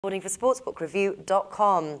Reporting for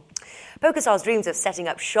SportsbookReview.com. PokerStars' dreams of setting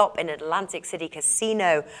up shop in Atlantic City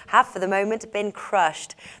Casino have for the moment been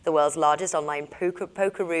crushed. The world's largest online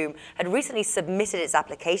poker room had recently submitted its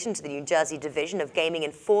application to the New Jersey Division of Gaming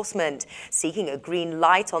Enforcement, seeking a green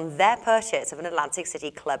light on their purchase of an Atlantic City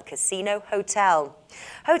Club Casino hotel.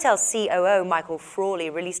 Hotel COO Michael Frawley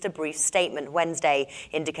released a brief statement Wednesday,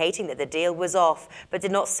 indicating that the deal was off, but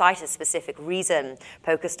did not cite a specific reason.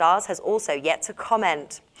 PokerStars has also yet to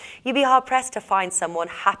comment. You'd be hard-pressed to find someone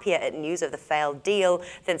happier at news of the failed deal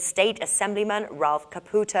than State Assemblyman Ralph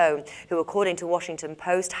Caputo, who, according to Washington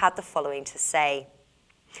Post, had the following to say.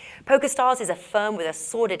 PokerStars is a firm with a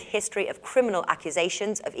sordid history of criminal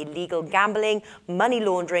accusations of illegal gambling, money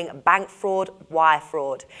laundering, bank fraud, wire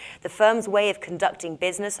fraud. The firm's way of conducting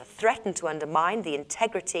business threatened to undermine the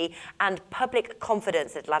integrity and public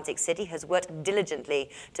confidence that Atlantic City has worked diligently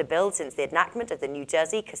to build since the enactment of the New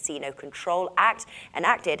Jersey Casino Control Act,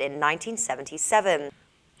 enacted in 1977.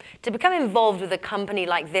 To become involved with a company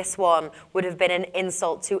like this one would have been an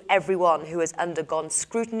insult to everyone who has undergone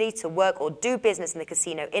scrutiny to work or do business in the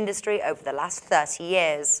casino industry over the last 30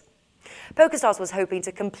 years. PokerStars was hoping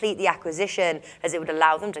to complete the acquisition, as it would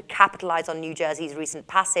allow them to capitalize on New Jersey's recent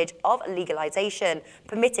passage of legalization,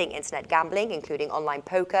 permitting internet gambling, including online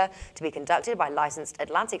poker, to be conducted by licensed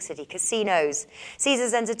Atlantic City casinos.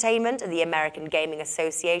 Caesars Entertainment, the American Gaming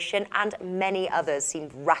Association, and many others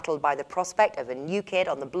seemed rattled by the prospect of a new kid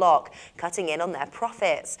on the block, cutting in on their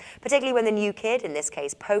profits, particularly when the new kid, in this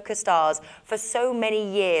case PokerStars, for so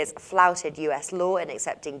many years flouted U.S. law in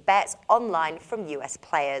accepting bets online from U.S.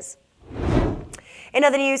 players. In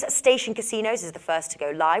other news, Station Casinos is the first to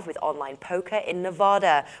go live with online poker in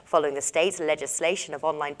Nevada, following the state's legislation of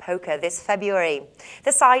online poker this February.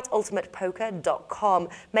 The site, ultimatepoker.com,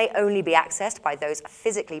 may only be accessed by those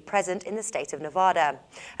physically present in the state of Nevada.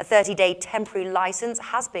 A 30-day temporary license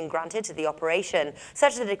has been granted to the operation,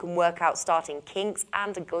 such that it can work out starting kinks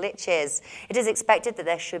and glitches. It is expected that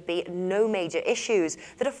there should be no major issues,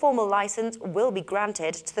 that a formal license will be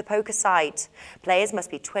granted to the poker site. Players must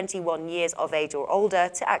be 21 years of age or older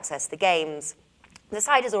to access the games. The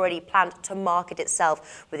site has already planned to market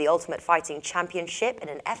itself with the Ultimate Fighting Championship in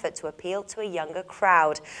an effort to appeal to a younger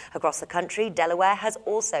crowd. Across the country, Delaware has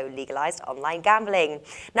also legalized online gambling.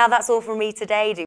 Now that's all from me today.